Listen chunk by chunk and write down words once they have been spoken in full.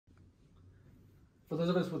For those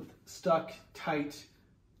of us with stuck, tight,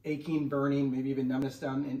 aching, burning, maybe even numbness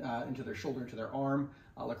down into their shoulder, into their arm,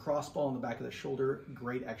 lacrosse ball in the back of the shoulder,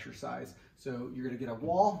 great exercise. So you're gonna get a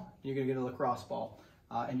wall, you're gonna get a lacrosse ball,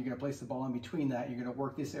 and you're gonna place the ball in between that. You're gonna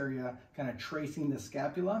work this area, kind of tracing the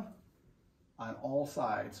scapula on all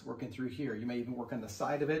sides, working through here. You may even work on the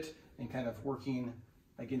side of it and kind of working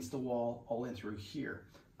against the wall all in through here.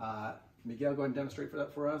 Miguel, go ahead and demonstrate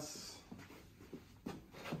that for us.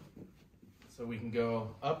 So we can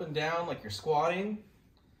go up and down like you're squatting,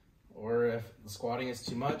 or if the squatting is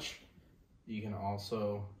too much, you can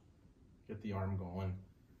also get the arm going